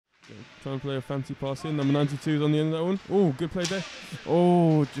Trying to play a fancy pass in. Number 92 is on the end of that one. Oh, good play there.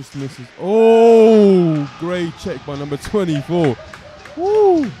 Oh, just misses. Oh, great check by number 24.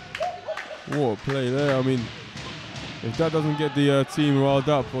 Woo! What a play there. I mean, if that doesn't get the team riled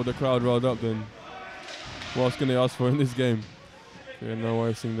up or the crowd riled up, then what else can they ask for in this game? Yeah, no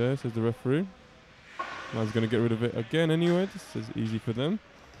icing there, says the referee. Man's going to get rid of it again anyway. This is easy for them.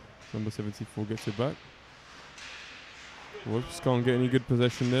 Number 74 gets it back. Whoops, can't get any good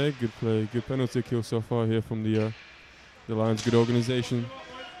possession there. Good play, good penalty kill so far here from the Lions. Good organisation.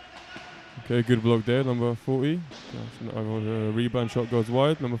 Okay, good block there. Number 40. Rebound shot goes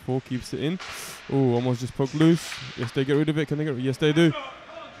wide. Number 4 keeps it in. Oh, almost just poked loose. Yes, they get rid of it. Can they get rid? Yes, they do.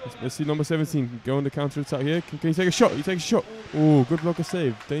 Let's see number 17 go on the counter attack here. Can he take a shot? He takes a shot. Oh, good blocker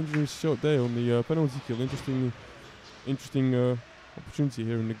save. Dangerous shot there on the penalty kill. Interesting opportunity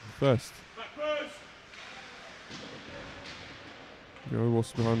here in the first.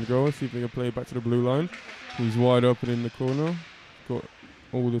 Wasps behind the goal. See if they can play it back to the blue line. He's wide open in the corner. Got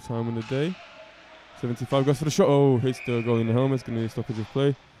all the time in the day. 75 goes for the shot. Oh, hits the goal in the helmet. It's going to be a stoppage of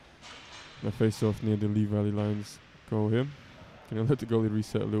play. And a face off near the Lee Valley Lions goal here. Going to let the goalie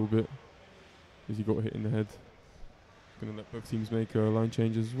reset a little bit as he got hit in the head. Going to let both teams make line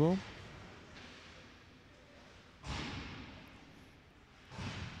changes as well.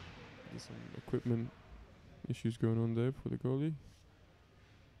 There's some equipment issues going on there for the goalie.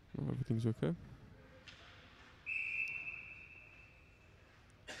 Oh, everything's okay.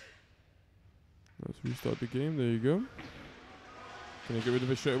 Let's restart the game. There you go. Can they get rid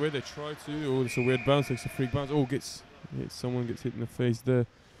of it straight away? They try to. Oh, it's a weird bounce. It's a freak bounce. Oh, someone gets hit in the face there.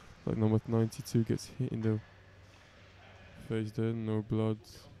 Like number 92 gets hit in the face there. No blood.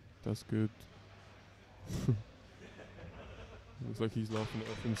 That's good. Looks like he's laughing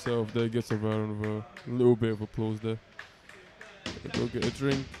at himself. There gets a little bit of applause there. Go get a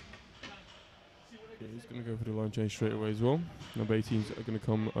drink. Yeah, he's going to go for the line change straight away as well. Number 18's are going to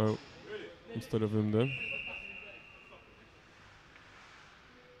come out instead of him there.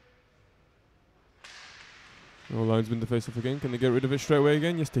 Oh, linesman the face off again. Can they get rid of it straight away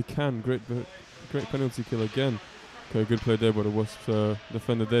again? Yes, they can. Great penalty kill again. Okay, good play there by the Wasps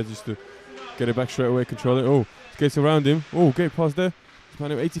defender there just to get it back straight away, control it. Oh, skates around him. Oh, great pass there.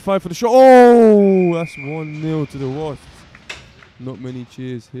 85 for the shot. Oh, that's 1-0 to the Wasps. Not many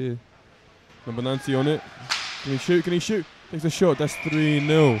cheers here. Number 90 on it. Can he shoot? Can he shoot? Takes a shot. That's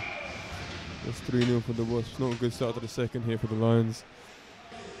 3-0. That's 3-0 for the Wasps. Not a good start to the second here for the Lions.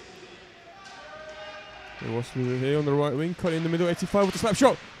 The Wasps here on the right wing. Cut in the middle. 85 with the slap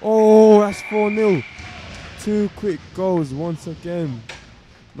shot. Oh, that's 4-0. 2 quick goals once again.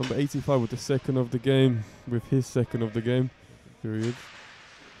 Number 85 with the second of the game. With his second of the game. Period.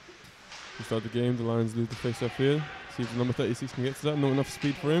 We start the game. The Lions lose the face off here. See if the number 36 can get to that. Not enough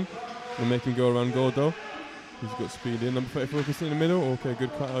speed for him. We'll make him go around goal though. He's got speed in. Number 34 can sit in the middle. Okay,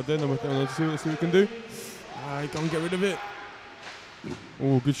 good cut out there. Number 32, let's see what he can do. He can't get rid of it.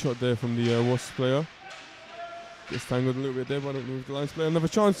 Oh, good shot there from the Wasps player. Gets tangled a little bit there by the Lions player. Another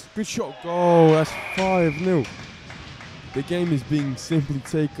chance. Good shot. Goal. That's 5-0. The game is being simply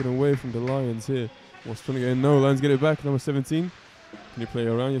taken away from the Lions here. Wasps trying to get in. No, Lions get it back. Number 17. Can he play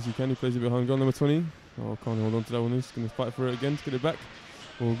around? Yes, he can. He plays it behind goal. Number 20. Oh, can't hold on to that one. He's going to fight for it again to get it back.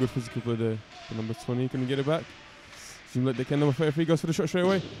 Oh, good physical play there. The number 20, can he get it back? Seems like they can. Number 33 goes for the shot straight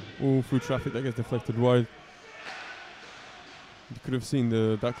away. Oh, through traffic, that gets deflected wide. You could have seen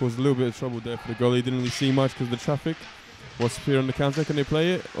that caused a little bit of trouble there for the goalie. He didn't really see much because of the traffic. What's here on the counter? Can they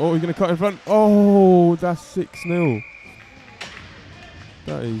play it? Oh, he's going to cut in front. Oh, that's 6-0.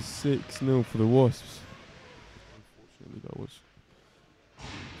 That is 6-0 for the Wasps. Unfortunately, that was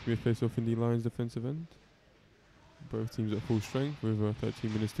a face off in the Lions defensive end. Both teams at full strength with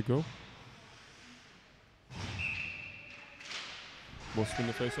 13 minutes to go. Wasps win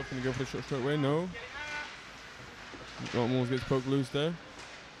the face off. Can he go for the shot straight away? No. Almost gets poked loose there.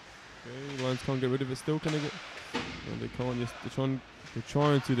 Okay, Lions can't get rid of it still. Can they get? No, they can't. Yes, they're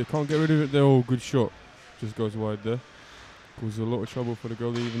trying to. They can't get rid of it there. Oh, good shot. Just goes wide there. Causes a lot of trouble for the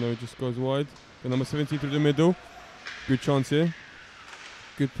goalie, even though it just goes wide. The number 17 through the middle. Good chance here.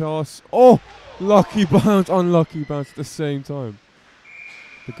 Good pass. Oh, lucky bounce, unlucky bounce at the same time.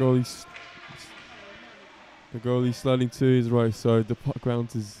 The goalie's sliding to his right side. The puck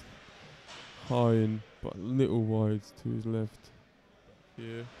bounces high and but a little wide to his left.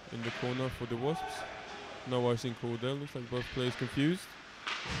 Here in the corner for the Wasps. No icing called there. Looks like both players confused.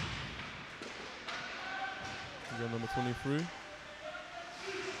 We got number 23.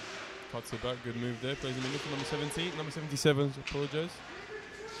 Cuts it back. Good move there. Plays in the middle for number 17. Number 77. Apologise. There's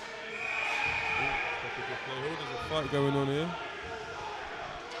a fight going on here.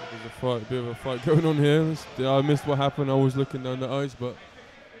 There's a bit of a fight going on here. I missed what happened. I was looking down the ice, but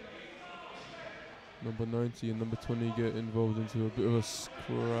number 90 and number 20 get involved into a bit of a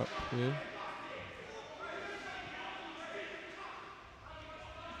scrap here.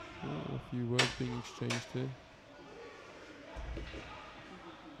 Oh, a few words being exchanged here.